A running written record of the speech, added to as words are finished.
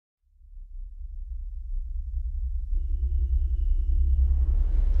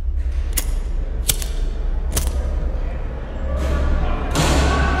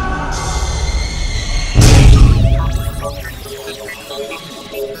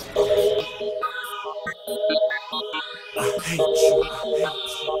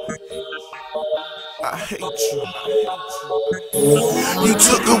I hate you. You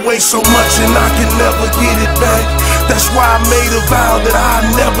took away so much and I can never get it back. That's why I made a vow that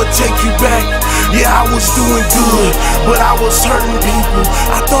I'd never take you back. Yeah, I was doing good, but I was hurting people.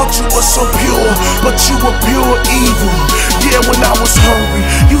 I thought you were so pure, but you were pure evil. Yeah, when I was hungry,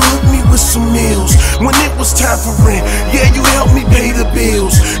 you hooked me with some meals. When it was time for rent, yeah, you helped me pay the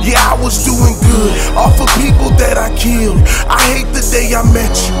bills. Yeah, I was doing good, off of people that I killed. I hate the day I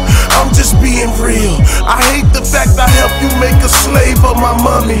met you, I'm just being real. I hate the fact I helped you make a slave of my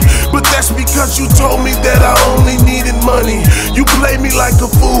money, but that's because you told me that I only needed money. You played me like a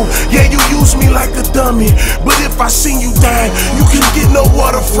fool, yeah, you used me like a dummy. But if I seen you die, you can get no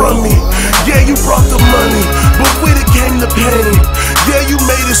water from me. Yeah, you brought the money, but when it came to pain, yeah, you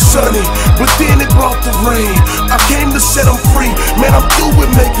made it sunny, but then it brought the rain. I came to set them free, man, I'm through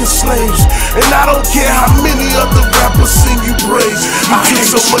with making slaves. And I don't care how many other rappers sing you praise. I hate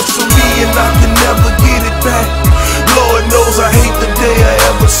so much for me and I can never get it back. Lord knows I hate the day I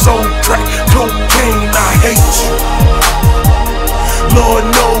ever sold crack cocaine. I hate you. Lord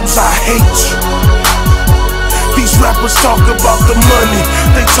knows I hate you. These rappers talk about the money,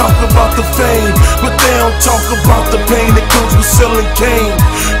 they talk about the fame, but they don't talk about the pain that comes with selling cane.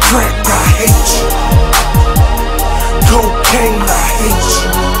 Crack, I hate you. Cocaine, I hate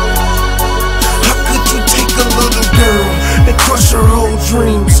you. How could you take a little girl and crush her whole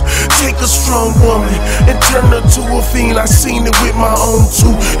dreams? Take a strong woman and turn her to a fiend. I seen it with my own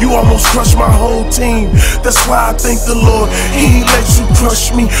too. You almost crushed my whole team. That's why I thank the Lord, He let you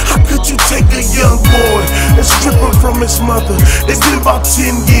crush me. How could you take a young boy and strip him from his mother? It's been about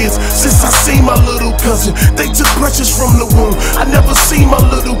 10 years since I seen my little cousin. They took Precious from the womb, I never seen my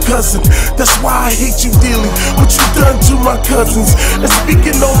little cousin. That's why I hate you dearly, what you done to my cousins. And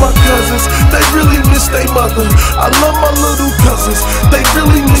speaking on my cousins, they really miss their mother. I love my little cousins, they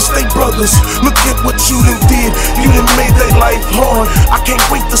really miss their brothers. Look at what you done did, you done made their life hard. I can't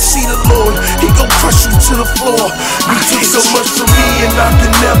wait to see the Lord, He gon' crush you to the floor. You took so much from me and I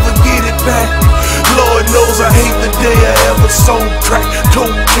can never get it back. Lord knows I hate the day I ever sold crack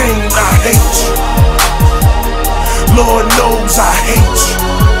cocaine. I hate you. Lord knows I hate you.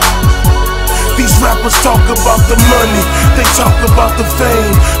 These rappers talk about the money, they talk about the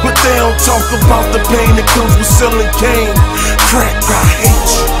fame, but they don't talk about the pain that comes with selling cane. Crack, I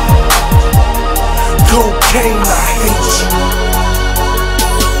hate you. Cocaine, I hate you.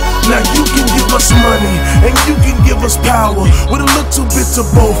 Now you can give us money, and you can give us power. With a little bit of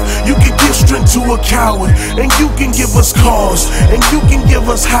both, you can give strength to a coward. And you can give us cars, and you can give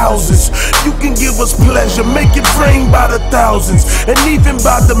us houses. You can give us pleasure, make it rain by the thousands, and even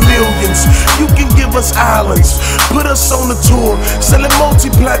by the millions. You can give us islands, put us on the tour, selling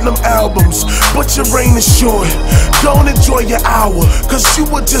multi-platinum albums. But your reign is short, don't enjoy your hour, cause you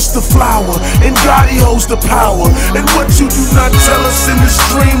were just a flower, and God, He holds the power. And what you do not tell us in this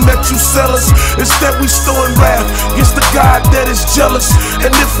dream that you sell us is that we storing wrath against the God that is jealous. And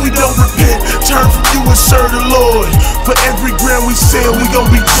if we don't repent, turn from you and serve the Lord, for every gram we sell, we gon'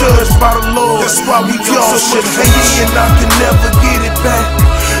 be judged by the Lord. That's why we all should hate me and I can never get it back.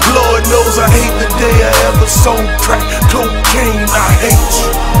 Lord knows I hate the day I ever sold crack cocaine. I hate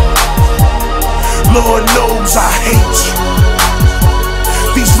you. Lord knows I hate you.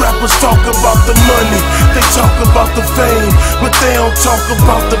 These rappers talk about the money, they talk about the fame, but they don't talk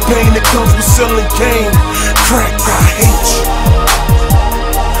about the pain that comes with selling cane. Crack, I hate you.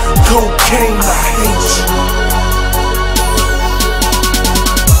 Cocaine, I